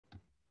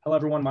Hello,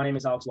 everyone. My name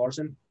is Alex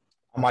Larson.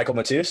 I'm Michael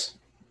Matus.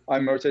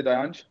 I'm Murtaid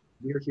Dayanj.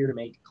 We are here to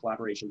make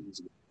collaboration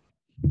easy.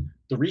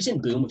 The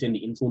recent boom within the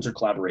influencer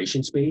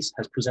collaboration space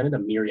has presented a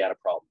myriad of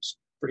problems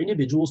for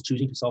individuals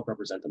choosing to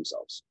self-represent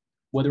themselves,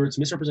 whether it's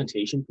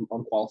misrepresentation from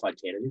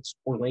unqualified candidates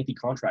or lengthy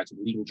contracts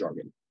with legal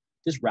jargon.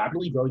 This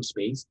rapidly growing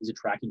space is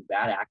attracting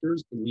bad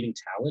actors and leaving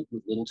talent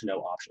with little to no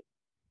option.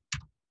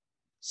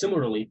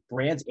 Similarly,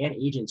 brands and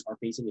agents are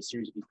facing a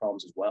series of these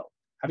problems as well,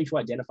 having to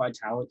identify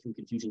talent through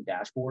confusing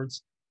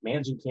dashboards,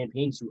 managing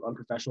campaigns through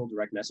unprofessional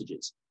direct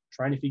messages,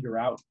 trying to figure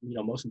out,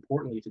 most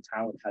importantly, if the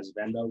talent has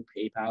Venmo,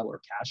 PayPal, or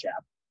Cash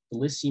App. The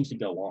list seems to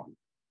go on.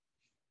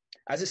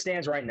 As it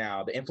stands right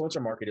now, the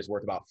influencer market is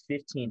worth about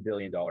 $15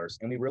 billion,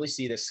 and we really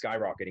see this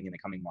skyrocketing in the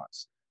coming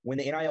months. When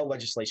the NIL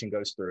legislation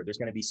goes through, there's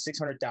going to be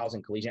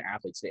 600,000 collegiate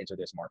athletes to enter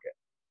this market.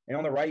 And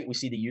on the right, we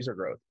see the user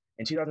growth.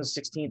 In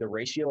 2016, the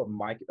ratio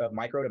of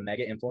micro to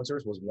mega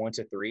influencers was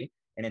 1-3,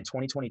 and in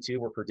 2022,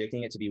 we're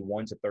predicting it to be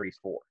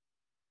 1-34.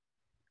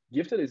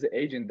 Gifted is the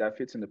agent that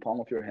fits in the palm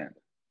of your hand.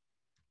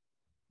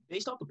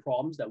 Based off the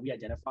problems that we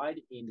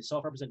identified in the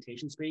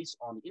self-representation space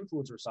on the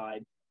influencer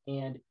side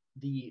and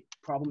the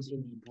problems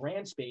in the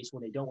brand space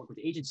when they don't work with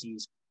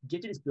agencies,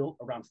 Gifted is built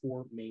around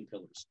four main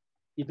pillars: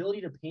 the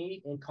ability to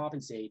pay and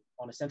compensate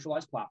on a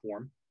centralized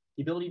platform,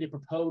 the ability to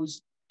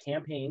propose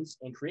campaigns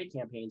and create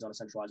campaigns on a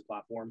centralized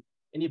platform,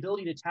 and the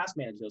ability to task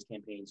manage those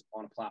campaigns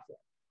on a platform.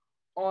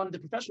 On the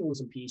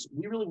professionalism piece,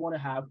 we really want to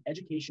have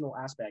educational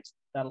aspects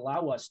that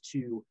allow us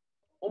to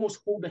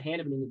almost hold the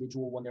hand of an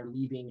individual when they're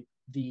leaving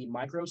the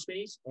micro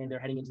space and they're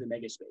heading into the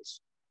mega space.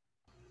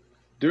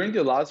 During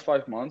the last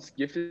 5 months,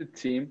 Gifted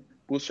team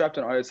bootstrapped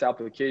an iOS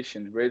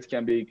application where it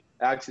can be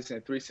accessed in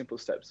 3 simple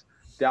steps: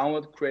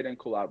 download, create, and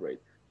collaborate.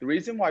 The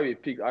reason why we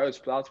picked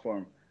iOS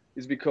platform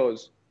is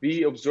because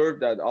we observed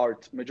that our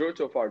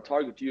majority of our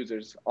target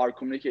users are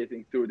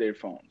communicating through their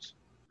phones.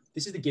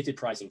 This is the Gifted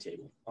pricing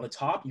table. On the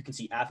top, you can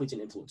see athletes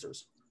and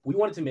influencers. We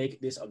wanted to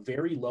make this a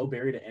very low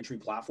barrier to entry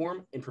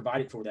platform and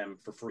provide it for them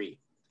for free.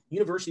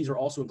 Universities are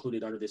also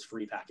included under this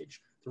free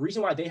package. The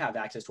reason why they have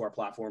access to our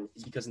platform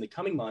is because in the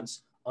coming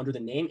months, under the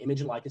name, image,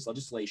 and likeness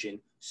legislation,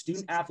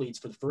 student athletes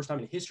for the first time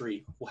in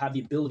history will have the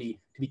ability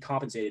to be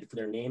compensated for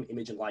their name,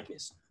 image, and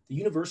likeness. The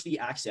university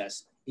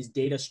access is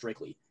data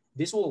strictly.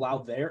 This will allow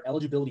their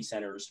eligibility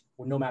centers,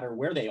 or no matter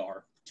where they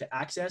are, to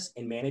access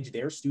and manage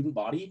their student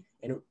body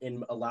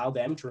and allow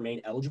them to remain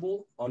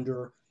eligible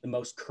under the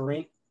most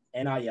current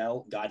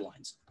NIL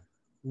guidelines.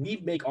 We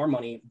make our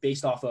money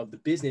based off of the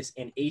business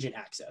and agent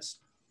access.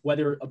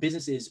 Whether a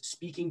business is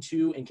speaking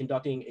to and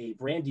conducting a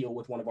brand deal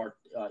with one of our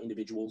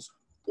individuals,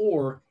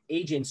 or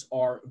agents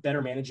are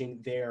better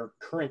managing their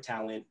current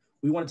talent,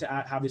 we wanted to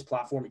have this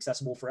platform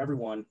accessible for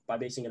everyone by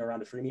basing it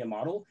around a freemium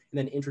model and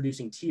then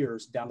introducing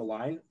tiers down the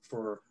line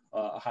for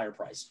a higher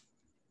price.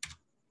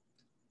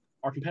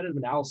 Our competitive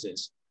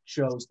analysis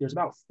shows there's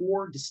about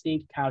 4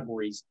 distinct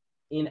categories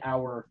in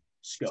our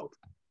scope: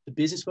 the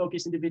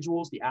business-focused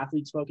individuals, the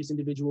athletes-focused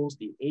individuals,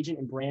 the agent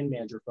and brand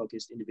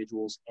manager-focused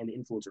individuals, and the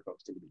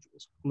influencer-focused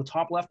individuals. On the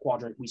top left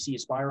quadrant, we see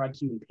Aspire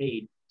IQ and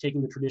Paid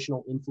taking the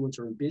traditional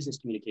influencer and business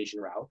communication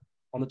route.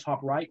 On the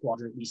top right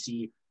quadrant, we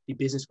see the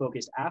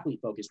business-focused,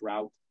 athlete-focused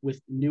route with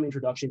new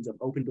introductions of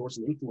open doors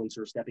and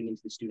influencers stepping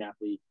into the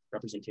student-athlete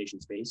representation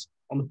space.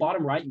 On the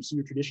bottom right, you see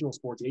your traditional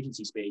sports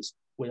agency space,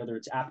 whether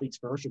it's Athletes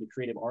First or the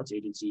creative arts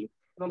agency.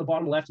 And on the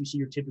bottom left, you see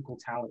your typical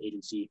talent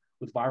agency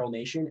with Viral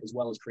Nation as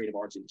well as creative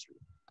arts industry.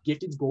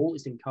 Gifted's goal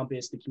is to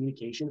encompass the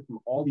communication from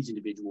all these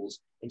individuals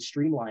and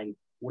streamline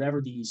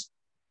whatever these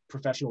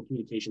professional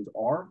communications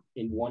are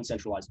in one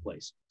centralized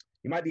place.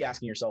 You might be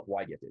asking yourself,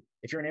 why Gifted?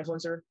 If you're an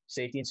influencer,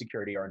 safety and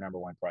security are our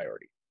 #1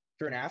 priority. If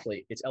you're an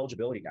athlete, it's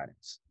eligibility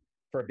guidance.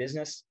 For a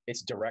business,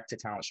 it's direct to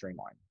talent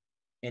streamline.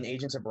 In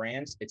agents and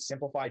brands, it's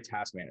simplified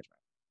task management.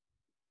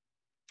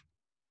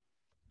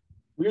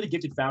 We are the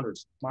Gifted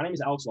founders. My name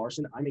is Alex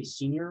Larson. I'm a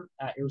senior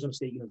at Arizona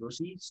State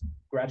University,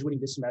 graduating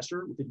this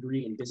semester with a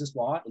degree in business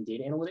law and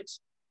data analytics.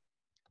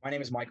 My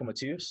name is Michael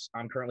Matus.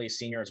 I'm currently a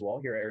senior as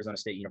well here at Arizona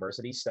State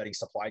University, studying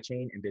supply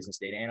chain and business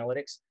data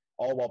analytics,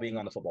 all while being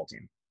on the football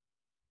team.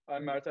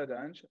 I'm Murtaid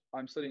Dayanj.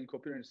 I'm studying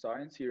computer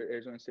science here at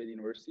Arizona State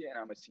University, and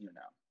I'm a senior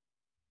now.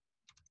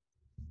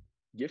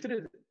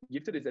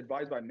 Gifted is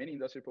advised by many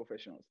industry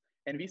professionals,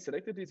 and we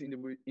selected these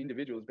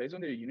individuals based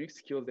on their unique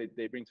skills that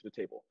they bring to the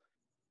table.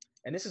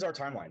 And this is our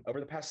timeline. Over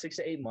the past 6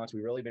 to 8 months,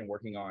 we've really been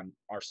working on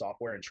our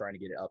software and trying to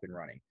get it up and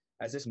running.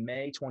 As this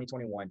May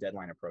 2021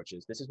 deadline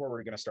approaches, this is where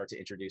we're going to start to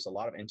introduce a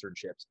lot of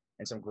internships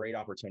and some great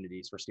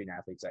opportunities for student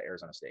athletes at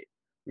Arizona State.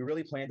 We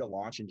really plan to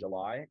launch in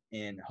July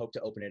and hope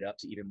to open it up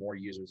to even more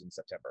users in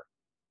September.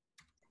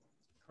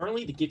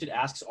 Currently, the Gifted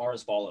asks are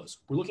as follows.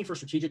 We're looking for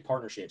strategic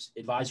partnerships,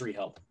 advisory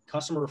help,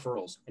 customer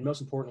referrals, and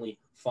most importantly,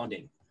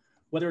 funding.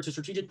 Whether it's a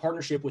strategic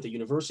partnership with a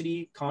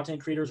university,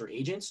 content creators, or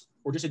agents,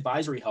 or just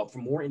advisory help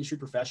from more industry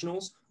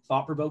professionals,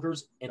 thought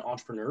provokers, and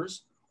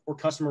entrepreneurs, or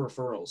customer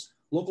referrals,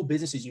 local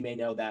businesses you may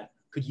know that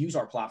could use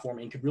our platform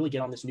and could really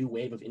get on this new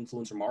wave of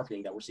influencer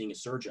marketing that we're seeing a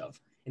surge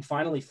of. And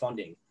finally,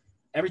 funding.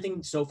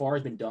 Everything so far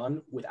has been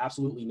done with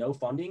absolutely no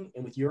funding,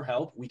 and with your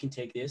help, we can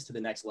take this to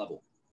the next level.